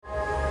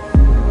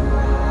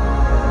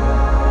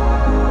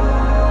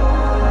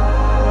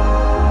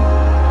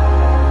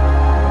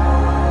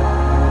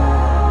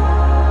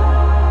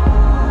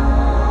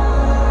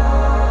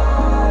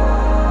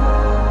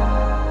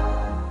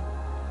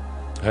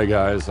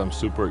guys, I'm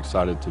super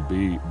excited to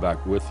be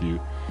back with you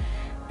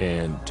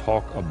and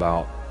talk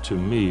about, to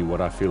me,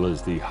 what I feel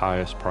is the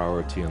highest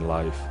priority in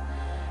life.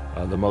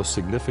 The most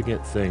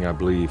significant thing I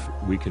believe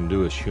we can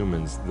do as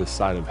humans this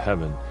side of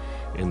heaven,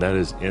 and that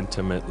is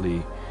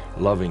intimately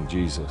loving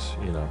Jesus,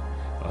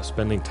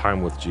 spending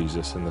time with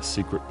Jesus in the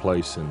secret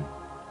place. And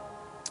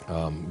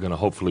I'm going to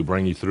hopefully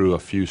bring you through a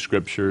few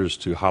scriptures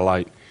to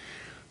highlight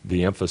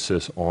the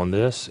emphasis on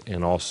this,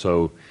 and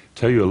also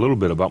tell you a little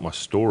bit about my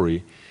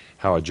story,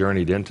 how I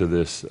journeyed into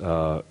this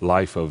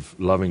life of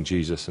loving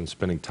Jesus and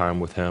spending time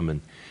with Him.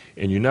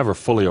 And you never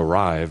fully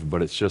arrive,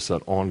 but it's just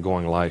an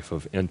ongoing life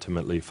of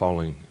intimately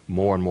falling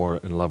more and more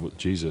in love with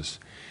Jesus,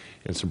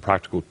 and some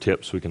practical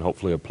tips we can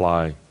hopefully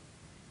apply,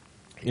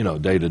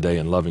 day to day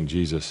in loving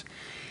Jesus.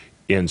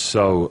 And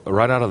so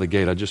right out of the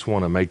gate, I just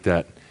want to make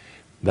that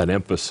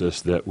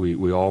emphasis that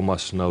we all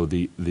must know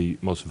the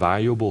most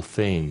valuable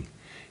thing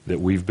that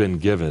we've been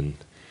given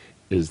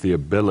is the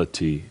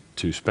ability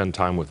to spend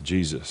time with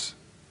Jesus.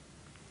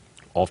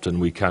 Often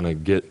we kind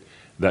of get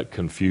that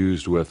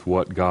confused with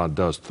what God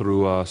does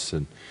through us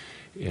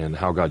and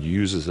how God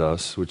uses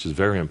us, which is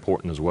very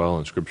important as well,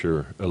 and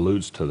Scripture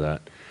alludes to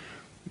that.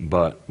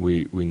 But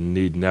we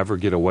need never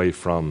get away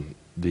from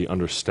the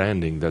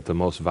understanding that the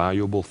most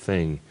valuable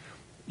thing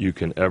you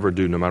can ever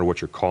do, no matter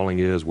what your calling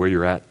is, where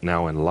you're at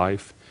now in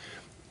life,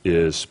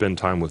 is spend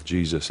time with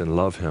Jesus and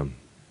love Him.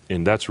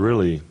 And that's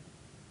really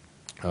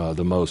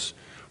the most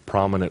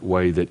prominent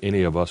way that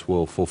any of us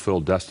will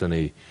fulfill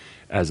destiny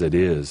as it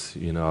is.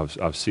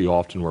 I've seen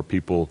often where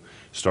people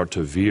start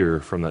to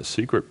veer from that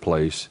secret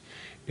place,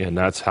 and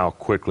that's how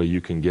quickly you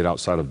can get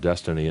outside of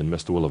destiny and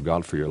miss the will of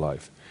God for your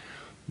life.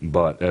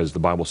 But as the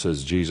Bible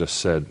says, Jesus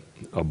said,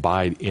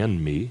 "Abide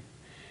in me,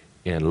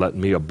 and let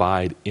me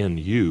abide in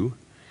you,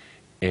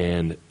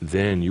 and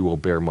then you will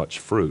bear much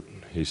fruit."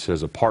 He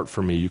says, "Apart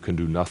from me, you can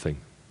do nothing."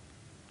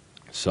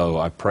 So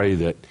I pray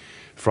that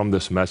from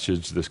this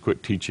message, this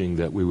quick teaching,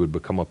 that we would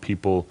become a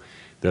people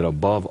that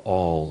above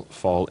all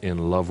fall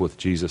in love with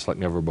Jesus like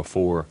never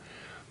before,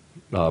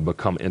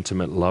 become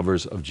intimate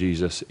lovers of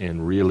Jesus,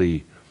 and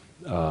really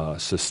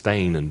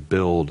sustain and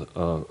build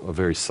a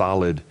very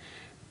solid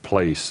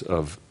place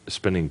of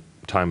spending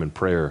time in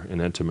prayer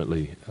and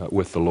intimately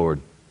with the Lord.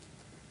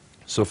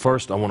 So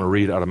first, I want to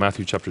read out of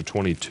Matthew chapter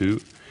 22,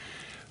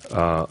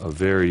 a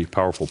very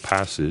powerful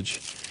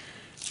passage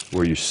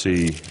where you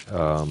see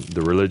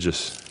the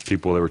religious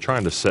people, they were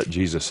trying to set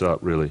Jesus up,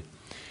 really.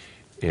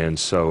 And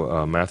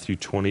so Matthew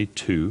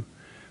 22,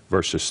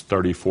 verses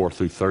 34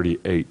 through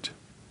 38,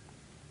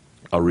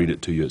 I'll read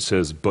it to you. It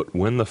says, "But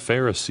when the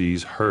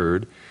Pharisees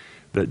heard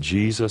that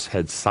Jesus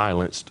had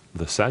silenced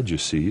the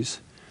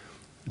Sadducees,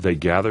 they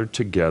gathered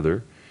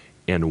together,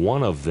 and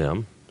one of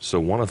them,"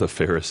 so one of the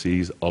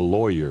Pharisees, a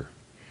lawyer,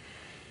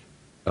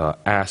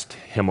 asked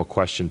him a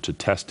question to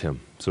test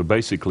him. So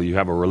basically, you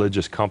have a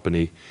religious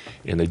company,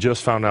 and they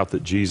just found out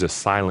that Jesus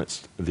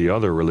silenced the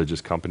other religious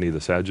company,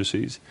 the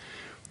Sadducees,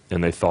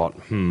 and they thought,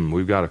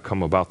 we've got to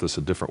come about this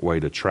a different way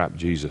to trap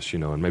Jesus,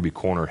 and maybe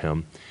corner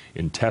him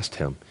and test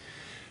him.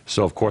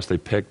 So, of course, they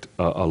picked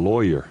a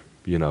lawyer,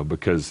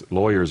 because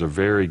lawyers are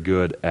very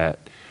good at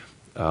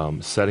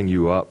setting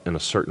you up in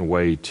a certain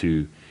way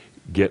to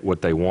get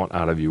what they want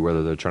out of you,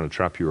 whether they're trying to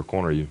trap you or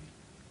corner you.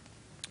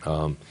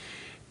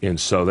 And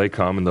so they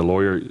come, and the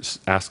lawyer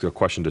asks a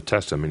question to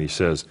test him, and he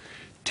says,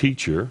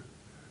 "Teacher,"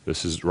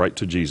 this is right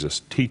to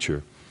Jesus,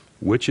 "Teacher,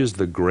 which is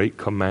the great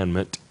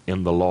commandment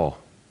in the law?"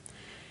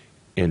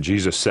 And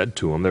Jesus said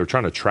to him, they were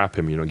trying to trap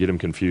him, get him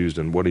confused,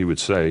 and what he would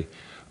say.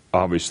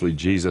 Obviously,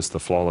 Jesus, the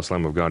flawless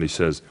Lamb of God, he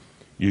says,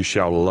 "You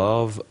shall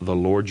love the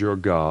Lord your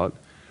God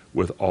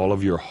with all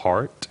of your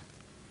heart,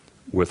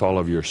 with all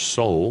of your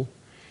soul,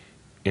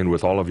 and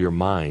with all of your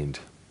mind."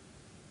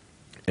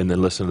 And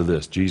then listen to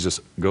this. Jesus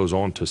goes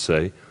on to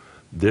say,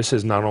 "This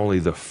is not only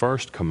the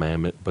first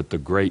commandment, but the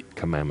great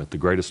commandment, the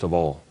greatest of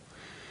all."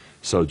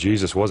 So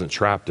Jesus wasn't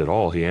trapped at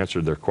all. He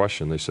answered their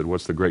question. They said,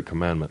 "What's the great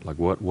commandment? Like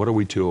what are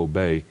we to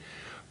obey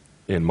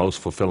in most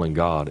fulfilling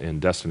God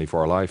and destiny for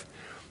our life?"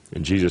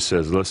 And Jesus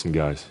says, "Listen,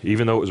 guys,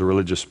 even though it was a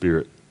religious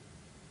spirit,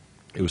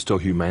 it was still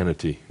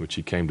humanity, which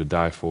He came to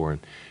die for,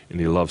 and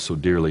He loved so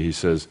dearly." He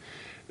says,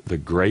 "The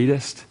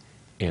greatest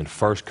and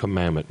first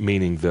commandment,"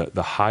 meaning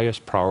the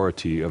highest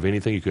priority of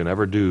anything you can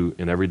ever do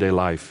in everyday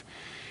life,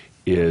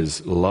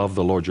 is love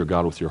the Lord your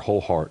God with your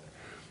whole heart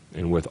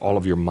and with all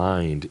of your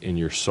mind and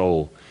your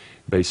soul.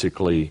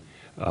 Basically,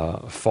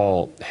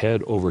 fall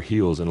head over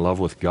heels in love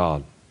with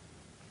God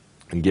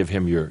and give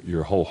Him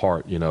your whole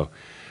heart.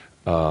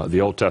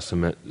 The Old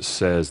Testament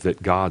says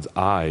that God's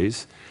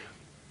eyes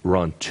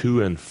run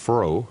to and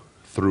fro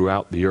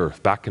throughout the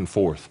earth, back and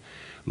forth,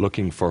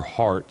 looking for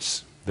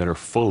hearts that are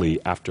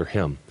fully after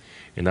Him.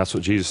 And that's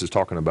what Jesus is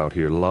talking about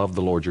here. Love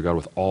the Lord your God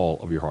with all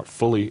of your heart,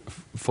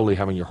 fully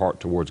having your heart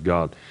towards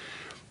God.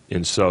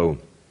 And so,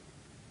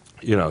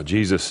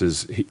 Jesus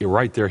is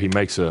right there. He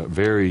makes a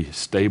very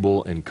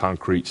stable and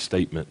concrete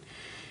statement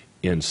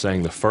in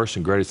saying the first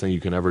and greatest thing you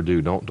can ever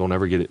do. Don't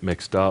ever get it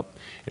mixed up.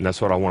 And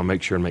that's what I want to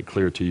make sure and make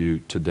clear to you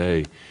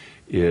today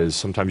is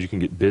sometimes you can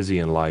get busy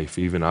in life.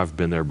 Even I've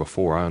been there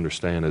before. I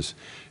understand as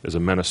a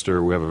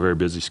minister, we have a very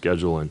busy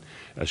schedule, and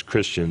as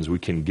Christians, we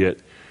can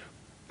get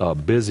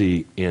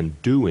busy in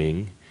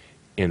doing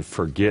and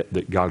forget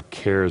that God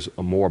cares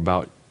more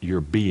about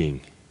your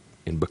being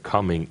and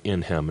becoming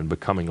in Him and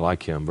becoming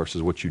like Him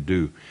versus what you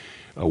do.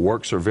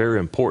 Works are very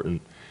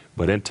important,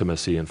 but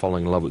intimacy and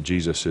falling in love with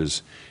Jesus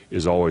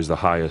is always the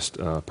highest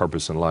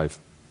purpose in life.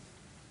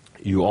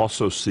 You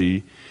also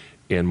see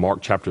in Mark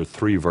chapter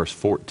 3, verse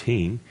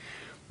 14,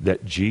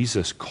 that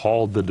Jesus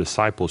called the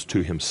disciples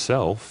to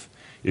Himself.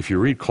 If you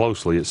read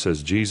closely, it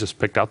says Jesus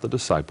picked out the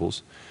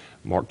disciples,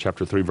 Mark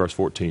chapter 3, verse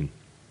 14.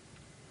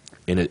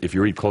 And if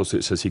you read closely,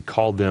 it says He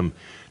called them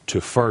to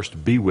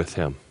first be with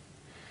Him,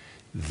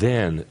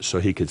 then so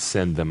He could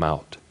send them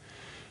out.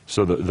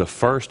 So the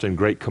first and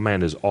great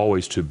command is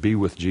always to be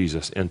with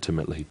Jesus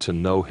intimately, to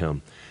know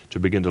Him, to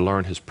begin to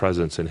learn His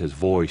presence and His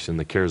voice and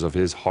the cares of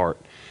His heart.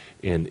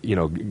 And, you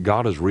know,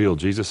 God is real.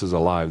 Jesus is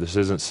alive. This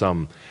isn't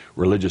some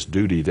religious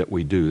duty that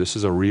we do. This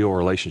is a real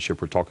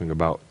relationship we're talking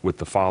about with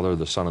the Father,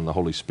 the Son, and the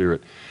Holy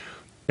Spirit.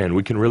 And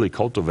we can really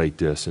cultivate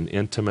this and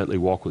intimately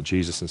walk with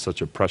Jesus in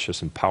such a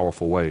precious and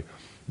powerful way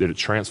that it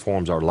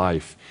transforms our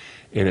life.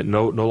 And it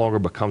no longer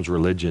becomes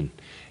religion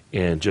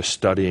and just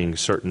studying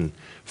certain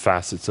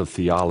facets of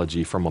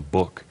theology from a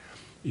book.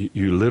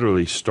 You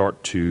literally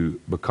start to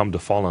become to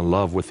fall in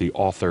love with the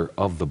author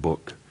of the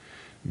book,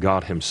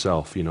 God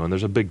Himself, you know, and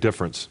there's a big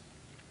difference.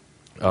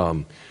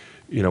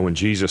 You know, when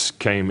Jesus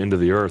came into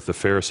the earth, the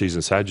Pharisees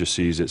and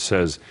Sadducees, it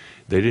says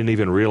they didn't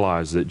even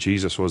realize that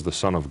Jesus was the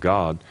Son of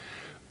God.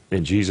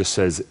 And Jesus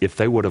says if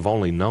they would have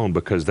only known,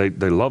 because they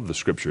love the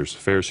Scriptures,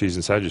 Pharisees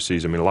and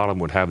Sadducees, I mean, a lot of them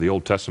would have the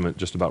Old Testament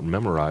just about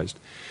memorized.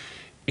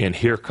 And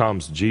here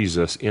comes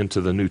Jesus into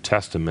the New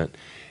Testament,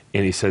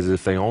 and He says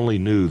if they only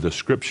knew the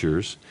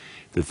Scriptures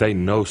that they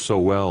know so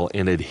well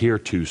and adhere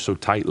to so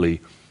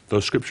tightly,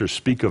 those Scriptures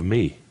speak of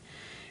me.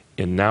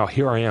 And now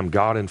here I am,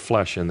 God in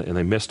flesh, and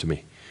they missed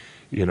me.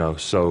 You know,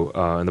 so,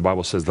 and the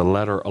Bible says the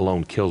letter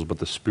alone kills, but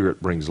the Spirit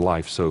brings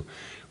life. So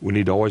we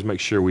need to always make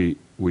sure we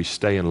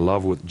stay in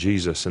love with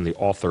Jesus and the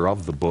author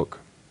of the book,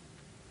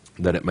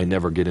 that it may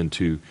never get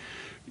into,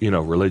 you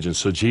know, religion.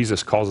 So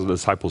Jesus calls the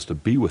disciples to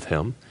be with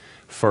Him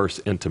first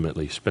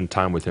intimately, spend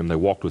time with Him. They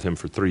walked with Him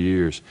for 3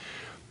 years,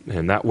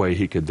 and that way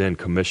He could then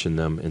commission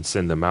them and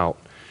send them out,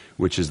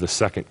 which is the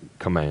second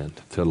command,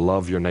 to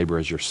love your neighbor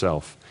as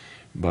yourself.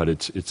 But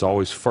it's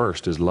always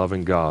first is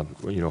loving God,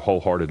 you know,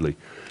 wholeheartedly.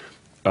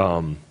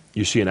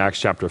 You see in Acts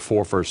chapter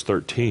 4, verse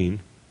 13,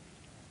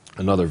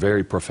 another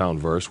very profound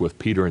verse with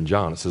Peter and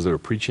John. It says they were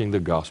preaching the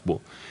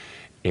gospel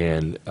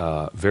and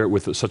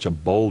with such a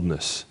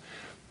boldness.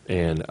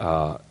 And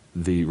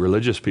the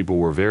religious people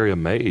were very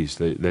amazed.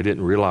 They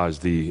didn't realize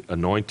the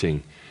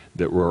anointing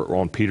that were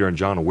on Peter and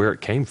John and where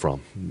it came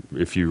from.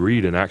 If you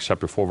read in Acts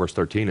chapter 4, verse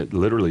 13, it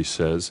literally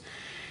says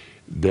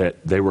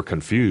that they were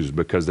confused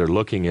because they're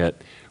looking at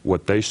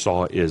what they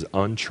saw as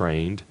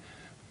untrained,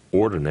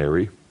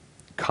 ordinary,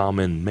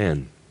 common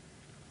men.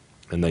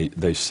 And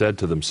they said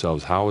to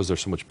themselves, how is there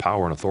so much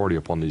power and authority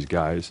upon these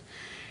guys?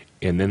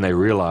 And then they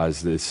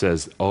realized that it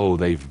says, oh,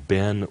 they've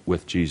been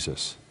with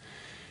Jesus.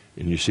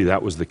 And you see,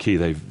 that was the key.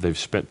 They've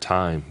spent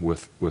time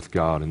with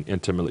God and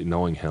intimately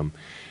knowing Him.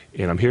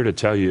 And I'm here to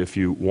tell you, if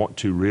you want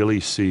to really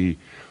see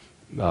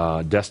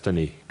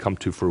destiny come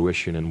to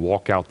fruition and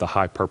walk out the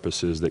high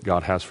purposes that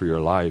God has for your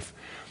life,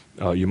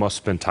 you must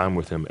spend time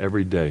with Him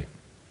every day.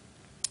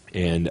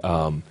 And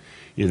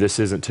you know, this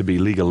isn't to be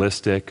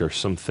legalistic or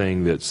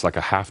something that's like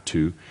a have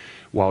to,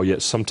 while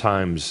yet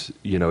sometimes,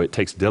 you know, it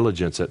takes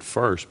diligence at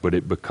first, but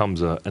it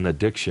becomes an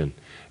addiction,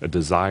 a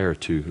desire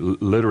to.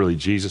 Literally,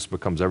 Jesus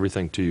becomes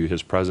everything to you,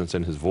 His presence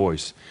and His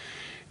voice.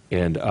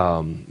 And,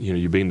 you know,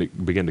 you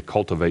begin to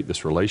cultivate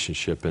this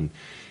relationship, and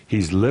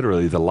He's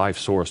literally the life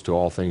source to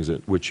all things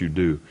that which you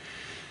do.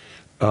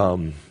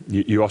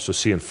 You also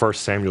see in 1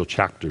 Samuel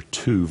chapter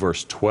 2,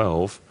 verse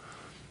 12,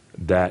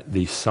 that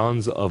the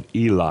sons of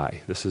Eli,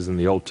 this is in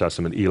the Old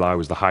Testament, Eli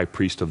was the high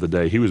priest of the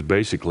day. He was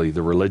basically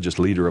the religious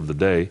leader of the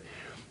day,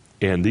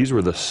 and these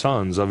were the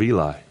sons of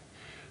Eli.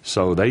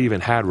 So they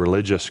even had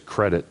religious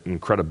credit and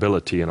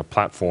credibility and a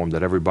platform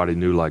that everybody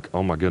knew, like,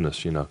 oh my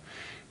goodness, you know,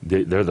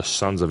 they're the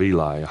sons of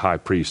Eli, a high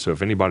priest. So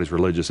if anybody's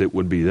religious, it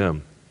would be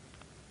them.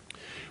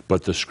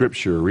 But the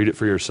Scripture, read it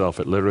for yourself,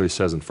 it literally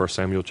says in 1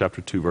 Samuel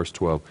chapter 2, verse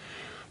 12,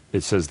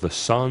 it says, the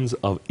sons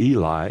of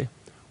Eli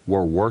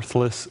were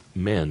worthless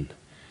men,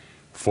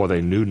 for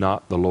they knew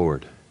not the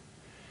Lord.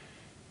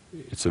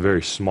 It's a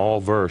very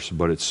small verse,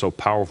 but it's so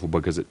powerful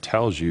because it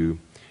tells you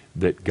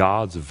that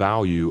God's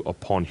value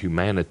upon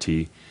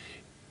humanity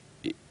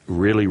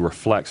really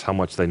reflects how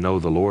much they know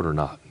the Lord or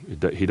not.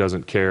 He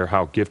doesn't care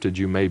how gifted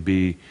you may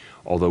be,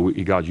 although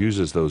God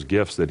uses those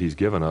gifts that He's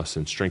given us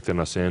and strengthened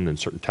us in and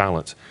certain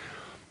talents.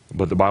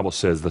 But the Bible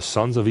says the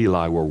sons of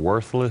Eli were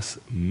worthless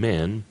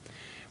men.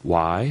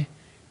 Why?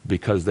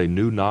 Because they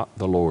knew not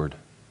the Lord.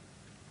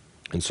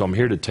 And so I'm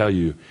here to tell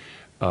you,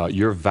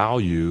 your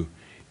value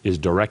is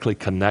directly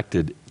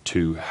connected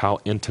to how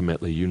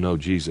intimately you know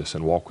Jesus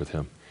and walk with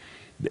Him.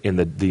 And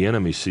the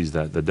enemy sees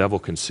that. The devil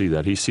can see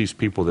that. He sees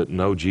people that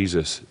know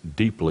Jesus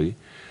deeply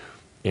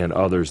and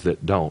others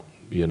that don't,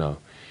 you know.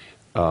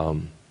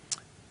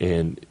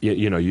 And,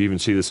 you know, you even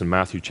see this in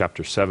Matthew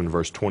chapter 7,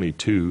 verse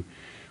 22,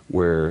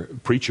 where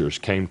preachers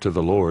came to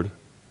the Lord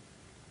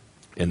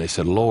and they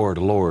said, Lord,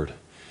 Lord,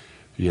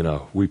 you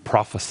know, we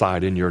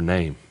prophesied in your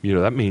name. You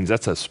know, that means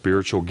that's a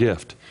spiritual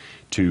gift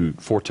to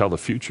foretell the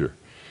future.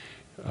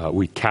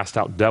 We cast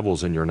out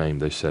devils in your name,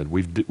 they said.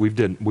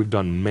 We've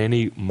done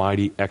many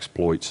mighty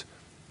exploits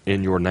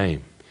in your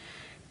name.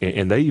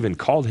 And they even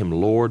called him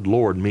Lord,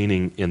 Lord,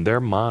 meaning in their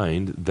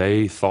mind,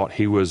 they thought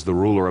he was the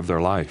ruler of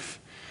their life.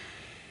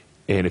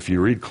 And if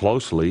you read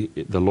closely,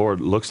 the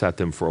Lord looks at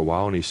them for a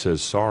while and he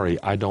says, sorry,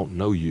 I don't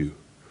know you.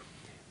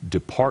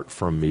 Depart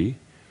from me,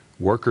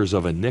 workers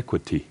of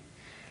iniquity.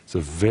 It's a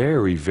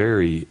very,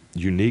 very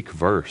unique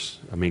verse.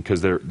 I mean,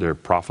 because they're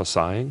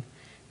prophesying,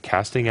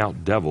 casting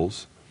out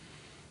devils,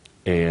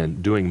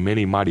 and doing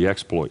many mighty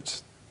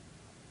exploits.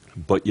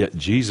 But yet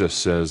Jesus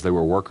says they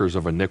were workers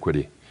of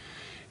iniquity.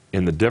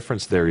 And the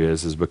difference there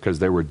is because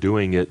they were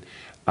doing it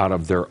out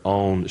of their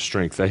own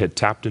strength. They had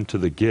tapped into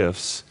the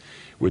gifts,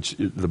 which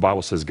the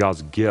Bible says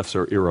God's gifts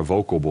are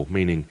irrevocable,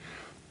 meaning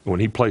when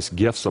he placed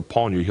gifts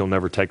upon you, he'll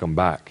never take them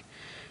back.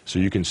 So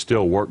you can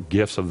still work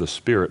gifts of the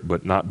Spirit,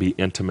 but not be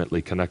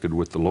intimately connected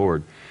with the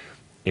Lord.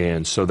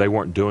 And so they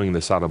weren't doing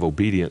this out of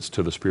obedience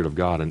to the Spirit of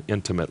God and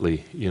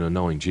intimately, you know,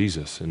 knowing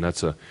Jesus. And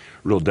that's a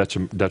real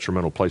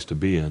detrimental place to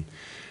be in.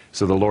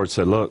 So the Lord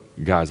said,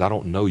 look, guys, I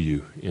don't know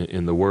you.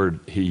 And the word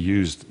he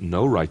used,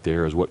 know, right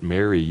there is what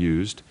Mary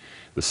used,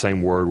 the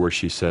same word where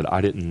she said,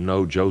 I didn't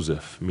know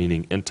Joseph,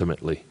 meaning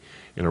intimately,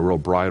 in a real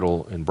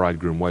bridal and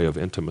bridegroom way of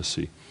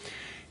intimacy.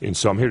 And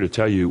so I'm here to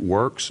tell you,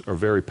 works are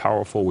very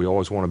powerful. We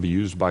always want to be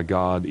used by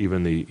God.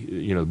 Even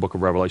the book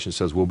of Revelation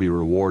says we'll be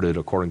rewarded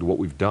according to what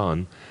we've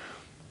done.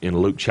 In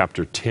Luke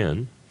chapter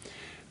 10,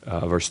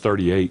 verse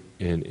 38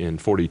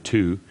 and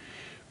 42,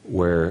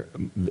 where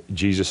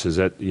Jesus is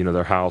at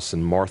their house,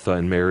 and Martha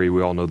and Mary,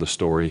 we all know the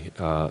story.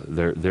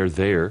 They're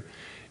there,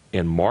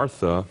 and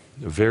Martha,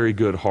 a very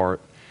good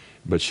heart,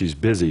 but she's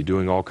busy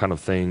doing all kind of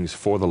things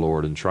for the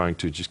Lord and trying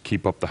to just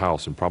keep up the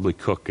house and probably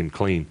cook and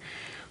clean.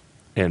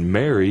 And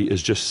Mary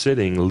is just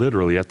sitting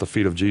literally at the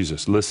feet of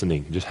Jesus,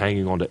 listening, just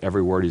hanging on to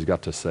every word he's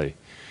got to say.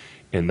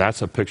 And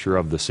that's a picture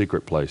of the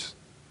secret place.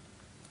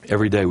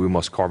 Every day we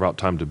must carve out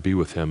time to be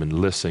with him and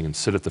listen and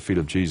sit at the feet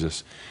of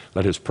Jesus.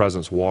 Let his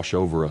presence wash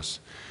over us.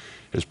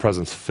 His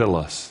presence fill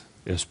us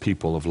as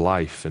people of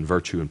life and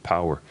virtue and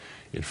power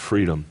and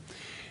freedom.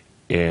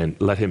 And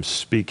let him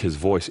speak his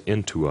voice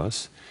into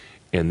us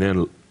and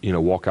then,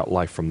 walk out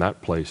life from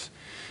that place.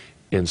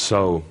 And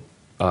so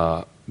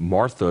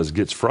Martha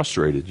gets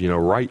frustrated,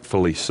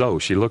 rightfully so.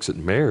 She looks at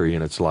Mary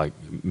and it's like,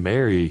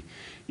 Mary,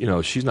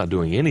 she's not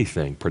doing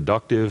anything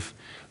productive.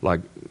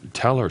 Like,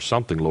 tell her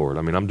something, Lord.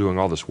 I mean, I'm doing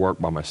all this work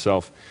by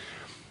myself.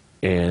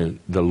 And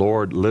the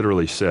Lord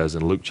literally says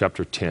in Luke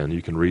chapter 10,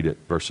 you can read it,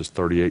 verses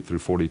 38 through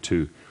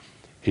 42.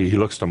 He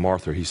looks to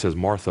Martha. He says,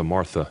 Martha,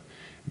 Martha,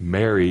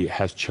 Mary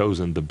has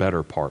chosen the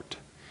better part.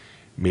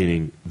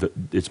 Meaning that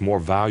it's more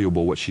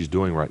valuable what she's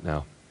doing right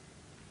now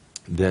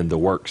than the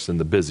works and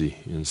the busy.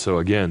 And so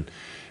again,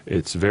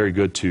 it's very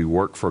good to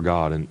work for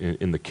God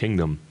in the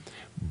kingdom,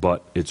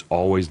 but it's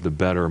always the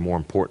better, more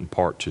important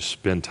part to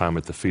spend time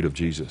at the feet of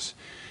Jesus.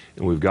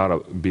 And we've got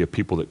to be a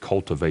people that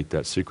cultivate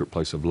that secret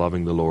place of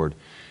loving the Lord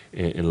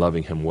and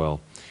loving him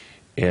well.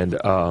 And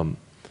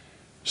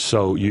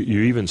so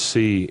you even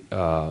see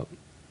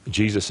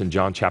Jesus in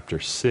John chapter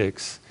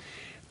 6,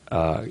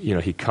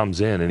 he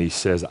comes in and he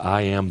says,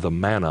 I am the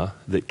manna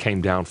that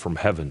came down from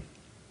heaven.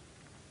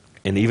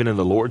 And even in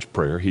the Lord's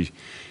Prayer, he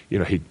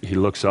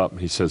looks up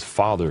and he says,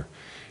 Father,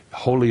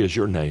 holy is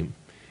your name.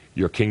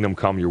 Your kingdom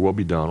come, your will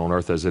be done on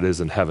earth as it is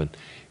in heaven.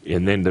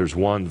 And then there's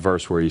one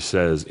verse where he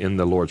says in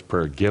the Lord's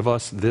Prayer, give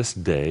us this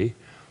day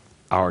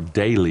our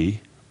daily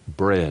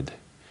bread.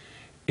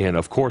 And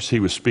of course he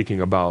was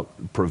speaking about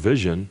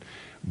provision,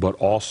 but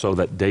also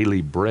that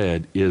daily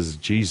bread is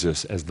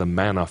Jesus as the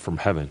manna from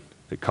heaven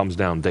that comes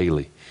down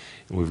daily.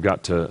 And we've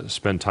got to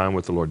spend time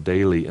with the Lord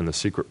daily in the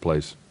secret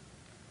place.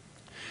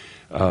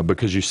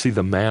 Because you see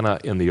the manna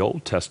in the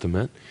Old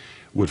Testament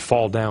would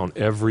fall down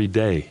every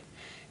day.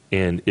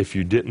 And if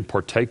you didn't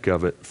partake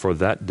of it for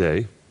that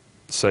day,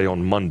 say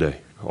on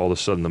Monday, all of a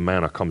sudden the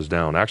manna comes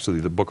down. Actually,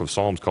 the book of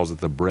Psalms calls it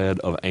the bread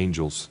of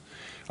angels.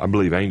 I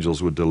believe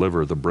angels would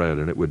deliver the bread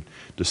and it would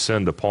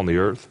descend upon the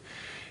earth.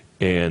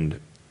 And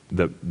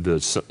the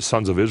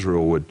sons of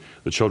Israel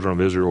the children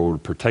of Israel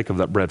would partake of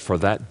that bread for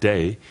that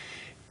day.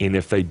 And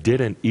if they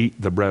didn't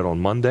eat the bread on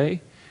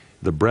Monday,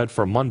 the bread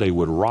for Monday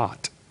would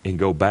rot and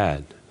go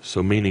bad.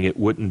 So meaning it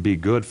wouldn't be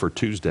good for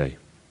Tuesday.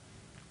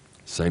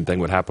 Same thing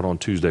would happen on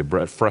Tuesday.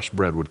 Fresh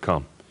bread would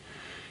come.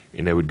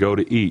 And they would go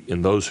to eat.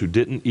 And those who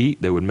didn't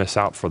eat, they would miss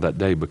out for that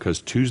day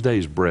because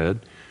Tuesday's bread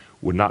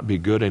would not be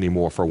good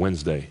anymore for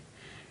Wednesday.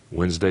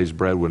 Wednesday's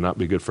bread would not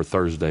be good for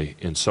Thursday,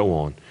 and so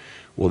on.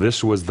 Well,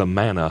 this was the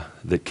manna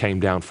that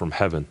came down from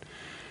heaven.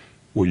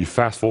 Well, you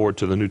fast forward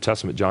to the New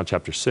Testament, John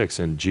chapter 6,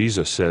 and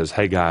Jesus says,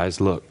 hey guys,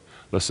 look,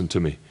 Listen to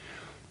me.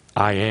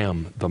 I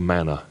am the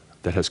manna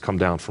that has come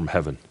down from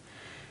heaven,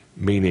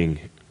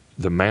 meaning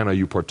the manna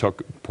you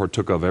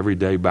partook of every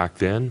day back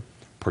then,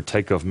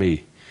 partake of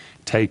me.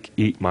 Take,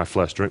 eat my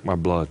flesh, drink my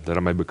blood, that I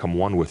may become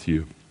one with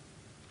you.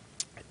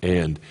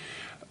 And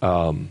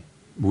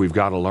we've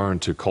got to learn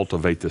to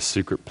cultivate this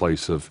secret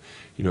place of,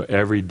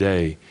 every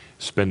day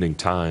spending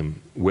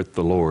time with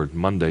the Lord,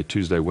 Monday,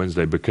 Tuesday,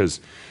 Wednesday, because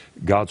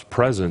God's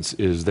presence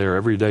is there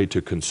every day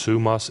to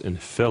consume us and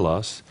fill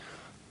us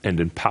and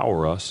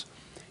empower us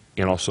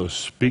and also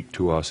speak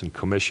to us and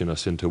commission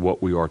us into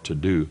what we are to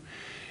do.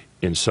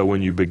 And so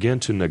when you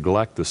begin to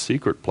neglect the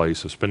secret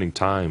place of spending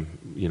time,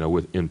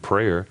 in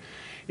prayer,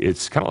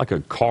 it's kind of like a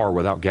car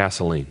without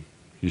gasoline.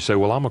 You say,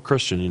 well, I'm a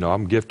Christian,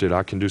 I'm gifted,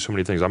 I can do so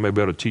many things. I may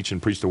be able to teach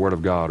and preach the Word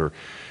of God, or,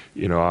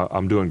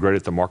 I'm doing great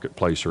at the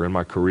marketplace or in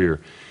my career.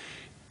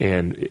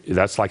 And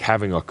that's like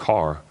having a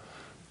car.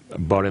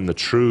 But in the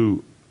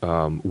true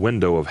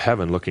window of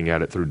heaven, looking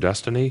at it through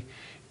destiny,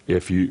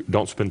 if you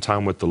don't spend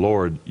time with the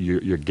Lord,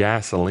 your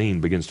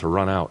gasoline begins to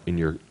run out in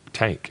your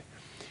tank.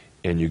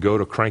 And you go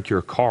to crank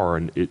your car,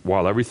 and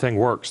while everything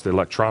works, the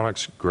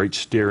electronics, great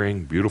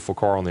steering, beautiful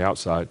car on the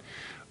outside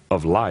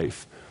of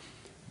life,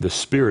 the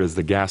Spirit is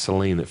the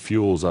gasoline that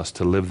fuels us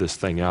to live this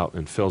thing out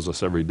and fills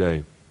us every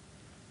day.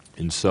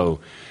 And so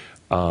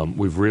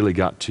we've really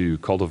got to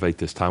cultivate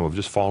this time of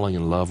just falling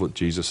in love with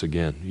Jesus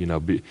again.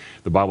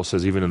 The Bible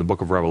says even in the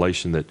book of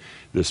Revelation that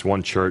this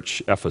one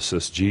church,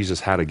 Ephesus,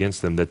 Jesus had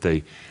against them that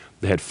they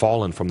had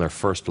fallen from their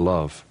first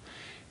love.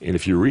 And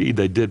if you read,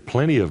 they did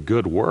plenty of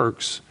good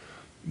works,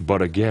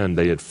 but again,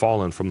 they had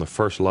fallen from the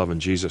first love in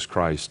Jesus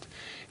Christ.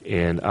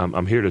 And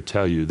I'm here to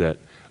tell you that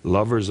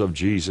lovers of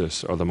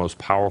Jesus are the most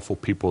powerful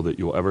people that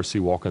you'll ever see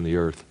walk on the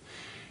earth.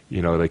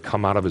 They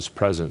come out of His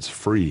presence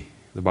free.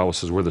 The Bible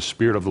says where the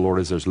Spirit of the Lord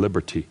is, there's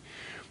liberty.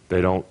 They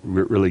don't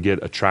really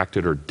get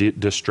attracted or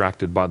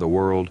distracted by the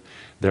world.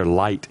 They're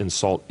light and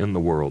salt in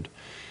the world.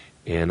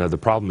 And the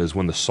problem is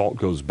when the salt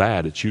goes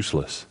bad, it's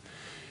useless.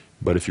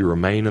 But if you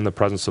remain in the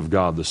presence of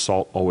God, the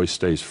salt always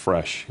stays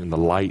fresh, and the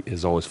light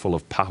is always full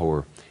of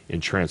power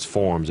and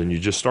transforms. And you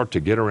just start to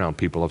get around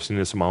people. I've seen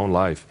this in my own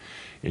life.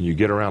 And you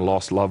get around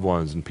lost loved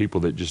ones and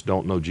people that just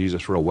don't know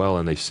Jesus real well,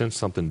 and they sense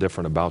something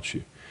different about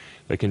you.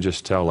 They can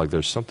just tell, like,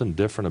 there's something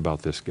different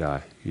about this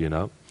guy,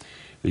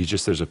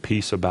 There's a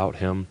peace about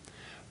him,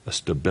 a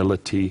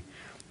stability,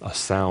 a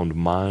sound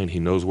mind. He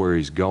knows where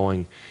he's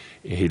going.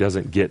 He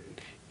doesn't get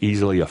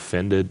easily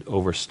offended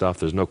over stuff.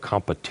 There's no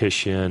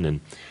competition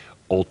and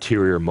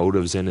ulterior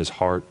motives in his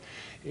heart.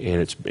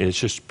 And it's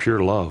just pure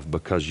love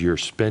because you're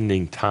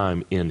spending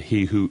time in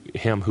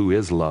Him who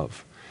is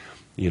love.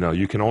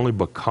 You can only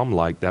become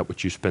like that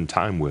which you spend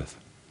time with.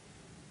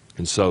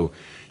 And so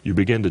you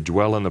begin to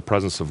dwell in the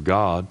presence of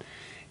God,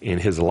 and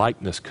His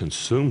likeness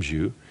consumes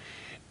you,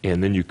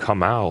 and then you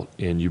come out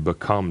and you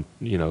become,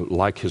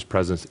 like His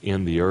presence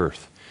in the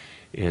earth.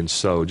 And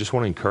so just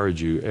want to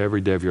encourage you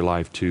every day of your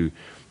life to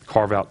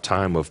carve out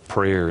time of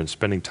prayer and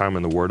spending time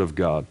in the Word of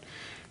God.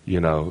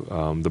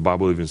 The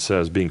Bible even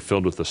says being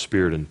filled with the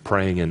Spirit and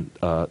praying in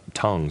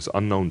tongues,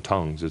 unknown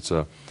tongues. It's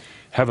a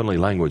heavenly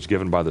language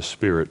given by the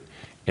Spirit,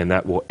 and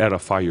that will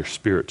edify your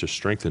spirit to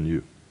strengthen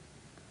you.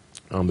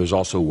 There's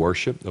also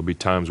worship. There'll be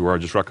times where I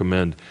just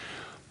recommend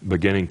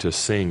beginning to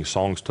sing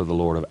songs to the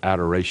Lord of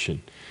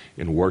adoration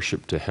and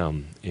worship to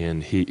Him,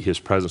 and His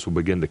presence will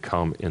begin to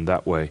come in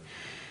that way.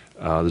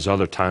 There's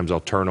other times I'll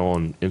turn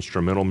on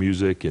instrumental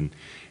music and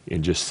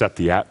just set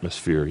the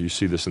atmosphere. You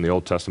see this in the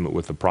Old Testament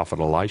with the prophet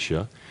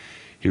Elisha.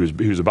 He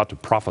was about to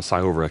prophesy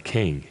over a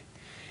king,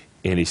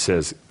 and he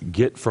says,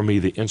 "Get for me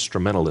the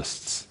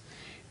instrumentalists."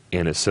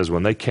 And it says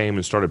when they came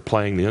and started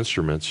playing the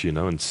instruments,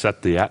 and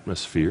set the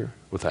atmosphere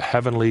with a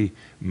heavenly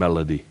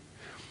melody,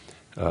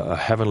 a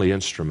heavenly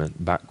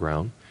instrument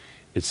background,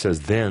 it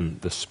says then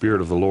the Spirit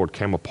of the Lord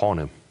came upon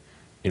him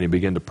and he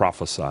began to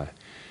prophesy.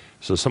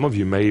 So some of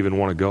you may even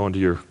want to go into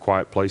your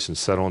quiet place and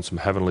set on some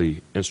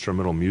heavenly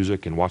instrumental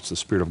music and watch the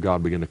Spirit of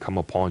God begin to come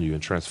upon you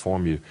and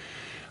transform you.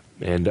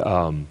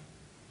 And,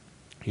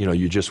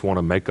 you just want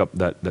to make up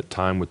that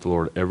time with the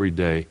Lord every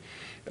day.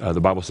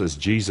 The Bible says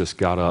Jesus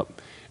got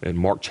up. In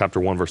Mark chapter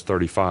 1, verse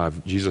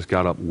 35, Jesus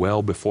got up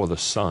well before the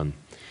sun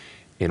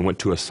and went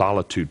to a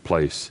solitude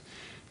place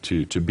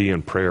to be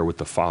in prayer with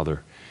the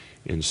Father.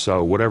 And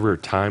so whatever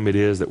time it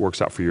is that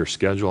works out for your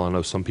schedule, I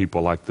know some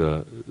people like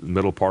the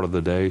middle part of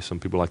the day, some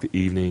people like the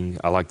evening,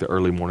 I like the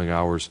early morning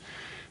hours,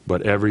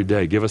 but every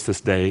day, give us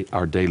this day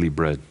our daily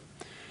bread.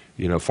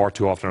 Far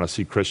too often I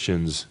see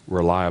Christians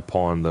rely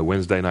upon the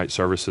Wednesday night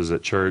services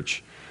at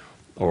church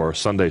or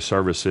Sunday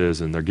services,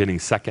 and they're getting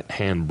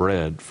secondhand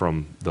bread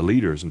from the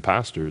leaders and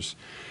pastors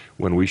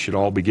when we should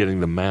all be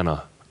getting the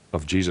manna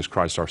of Jesus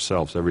Christ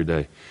ourselves every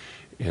day.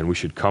 And we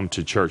should come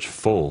to church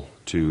full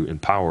to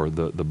empower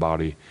the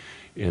body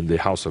in the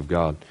house of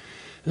God.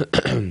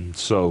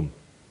 So,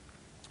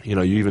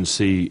 you even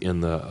see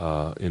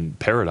in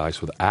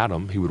paradise with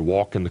Adam, he would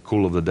walk in the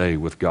cool of the day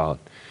with God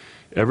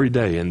every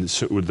day. And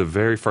the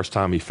very first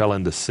time he fell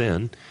into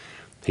sin,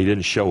 he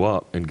didn't show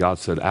up, and God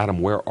said,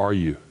 "Adam, where are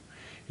you?"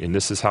 And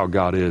this is how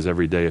God is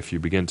every day. If you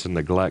begin to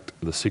neglect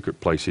the secret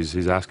place,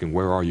 he's asking,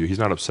 where are you? He's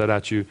not upset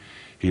at you.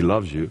 He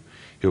loves you.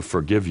 He'll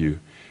forgive you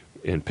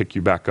and pick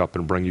you back up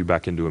and bring you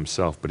back into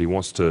himself. But he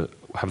wants to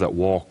have that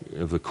walk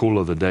of the cool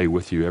of the day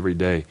with you every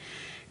day.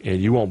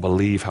 And you won't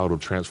believe how it'll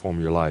transform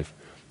your life.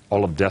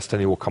 All of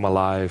destiny will come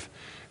alive.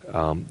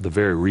 The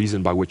very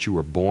reason by which you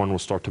were born will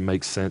start to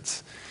make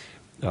sense.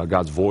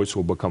 God's voice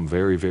will become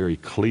very, very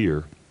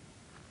clear.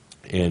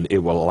 And it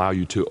will allow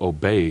you to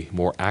obey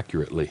more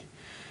accurately.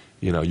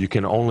 You know, you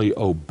can only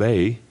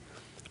obey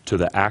to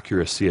the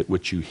accuracy at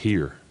which you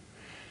hear.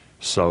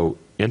 So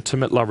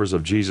intimate lovers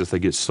of Jesus, they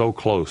get so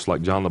close,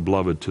 like John the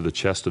Beloved, to the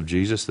chest of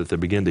Jesus, that they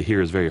begin to hear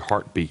his very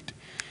heartbeat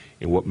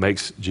and what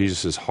makes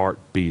Jesus' heart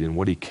beat and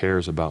what he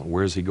cares about, and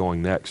where is he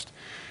going next.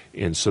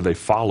 And so they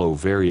follow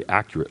very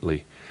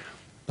accurately.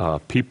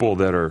 People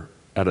that are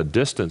at a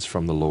distance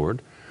from the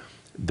Lord,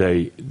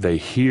 they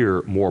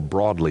hear more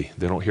broadly.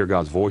 They don't hear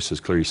God's voice as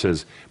clear. He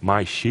says,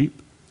 my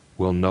sheep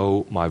will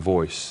know my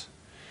voice.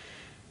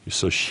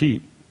 So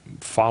sheep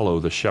follow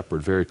the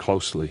shepherd very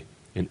closely,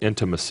 and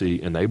intimacy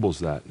enables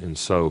that. And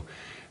so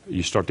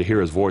you start to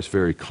hear his voice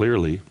very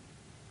clearly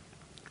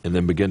and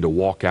then begin to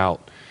walk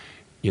out,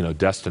 you know,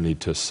 destiny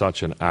to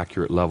such an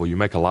accurate level. You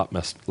make a lot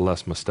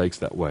less mistakes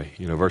that way.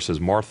 You know, versus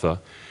Martha,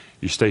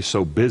 you stay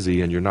so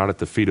busy and you're not at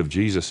the feet of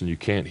Jesus and you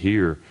can't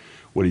hear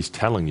what he's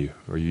telling you,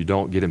 or you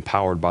don't get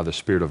empowered by the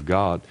Spirit of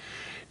God.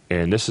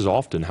 And this is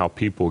often how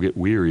people get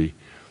weary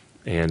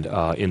and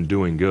in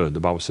doing good.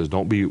 The Bible says,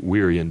 don't be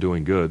weary in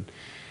doing good.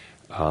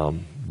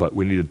 But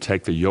we need to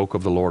take the yoke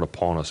of the Lord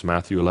upon us.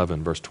 Matthew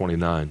 11, verse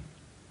 29.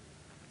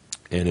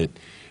 And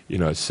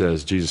it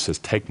says, Jesus says,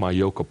 take my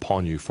yoke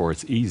upon you, for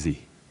it's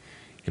easy,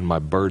 and my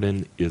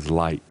burden is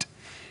light.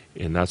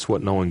 And that's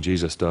what knowing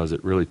Jesus does.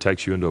 It really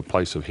takes you into a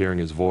place of hearing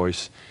his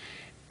voice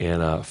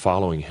and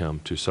following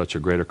him to such a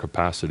greater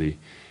capacity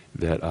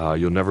that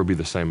you'll never be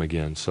the same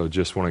again. So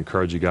just want to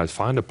encourage you guys,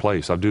 find a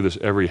place. I do this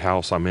every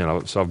house I'm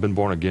in. So I've been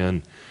born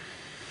again,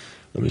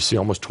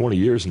 almost 20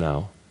 years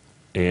now.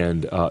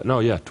 And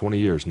 20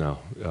 years now.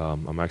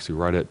 I'm actually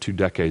right at 2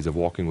 decades of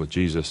walking with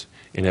Jesus,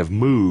 and have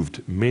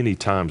moved many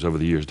times over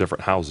the years,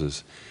 different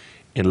houses.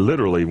 And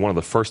literally one of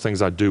the first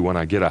things I do when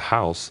I get a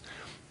house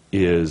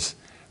is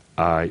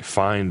I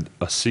find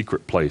a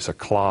secret place, a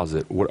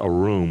closet, a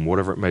room,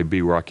 whatever it may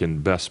be, where I can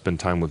best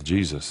spend time with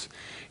Jesus.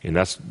 And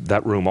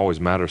that room always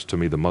matters to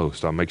me the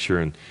most. I'll make sure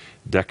and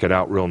deck it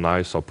out real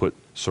nice. I'll put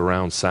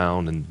surround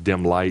sound and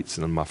dim lights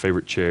and my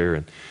favorite chair,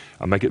 and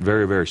I'll make it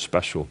very, very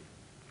special.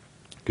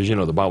 Because, you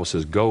know, the Bible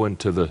says, go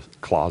into the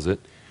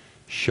closet,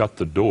 shut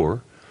the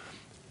door,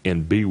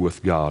 and be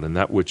with God. And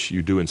that which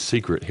you do in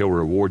secret, he'll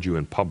reward you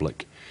in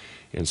public.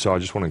 And so I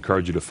just want to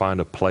encourage you to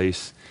find a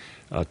place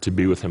to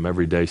be with him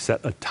every day.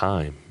 Set a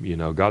time. You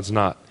know, God's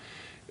not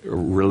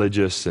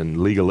religious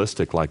and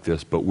legalistic like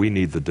this, but we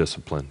need the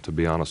discipline, to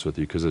be honest with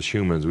you. Because as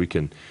humans, we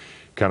can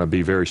kind of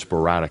be very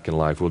sporadic in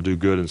life. We'll do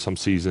good in some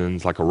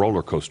seasons, like a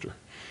roller coaster.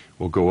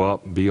 We'll go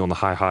up, be on the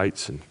high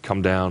heights, and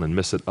come down and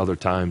miss it other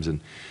times.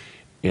 And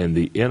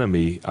the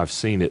enemy, I've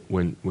seen it,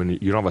 when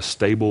you don't have a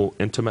stable,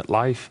 intimate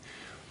life,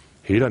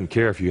 he doesn't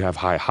care if you have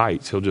high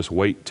heights. He'll just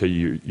wait till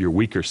your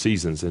weaker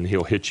seasons, and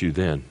he'll hit you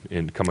then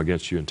and come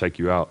against you and take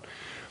you out.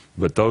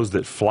 But those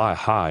that fly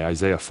high,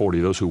 Isaiah 40,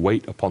 those who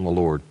wait upon the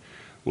Lord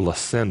will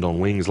ascend on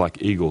wings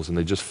like eagles, and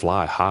they just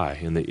fly high,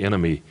 and the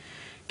enemy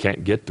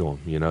can't get to them.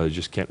 You know, they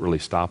just can't really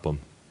stop them.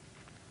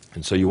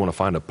 And so you want to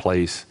find a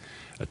place,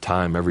 a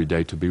time every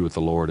day to be with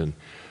the Lord.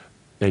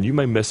 And you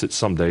may miss it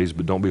some days,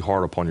 but don't be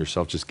hard upon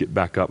yourself. Just get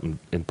back up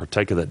and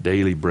partake of that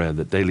daily bread,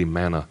 that daily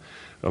manna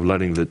of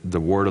letting the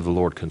word of the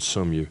Lord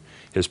consume you,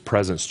 his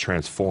presence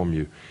transform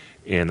you.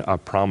 And I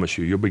promise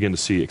you, you'll begin to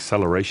see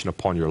acceleration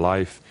upon your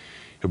life.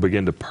 He'll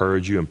begin to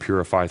purge you and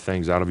purify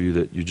things out of you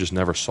that you just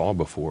never saw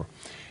before.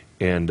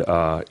 And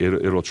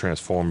it'll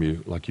transform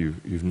you like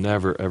you've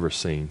never, ever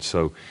seen.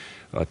 So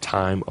a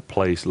time, a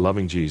place,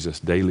 loving Jesus,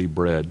 daily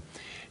bread,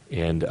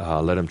 and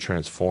let him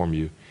transform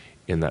you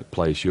in that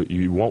place.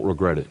 You won't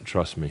regret it,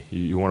 trust me.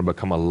 You want to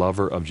become a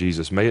lover of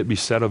Jesus. May it be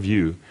said of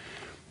you,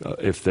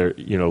 if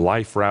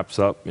life wraps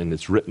up and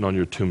it's written on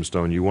your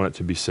tombstone, you want it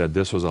to be said,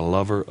 this was a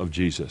lover of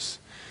Jesus.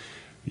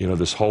 You know,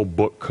 this whole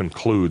book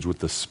concludes with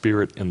the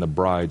Spirit and the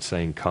bride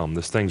saying, come.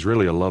 This thing's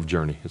really a love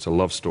journey. It's a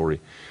love story.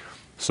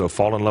 So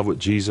fall in love with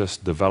Jesus,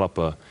 develop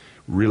a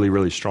really,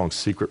 really strong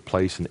secret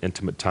place and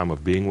intimate time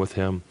of being with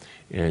him,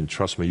 and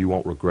trust me, you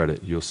won't regret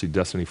it. You'll see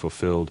destiny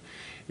fulfilled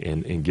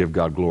and give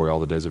God glory all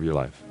the days of your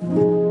life.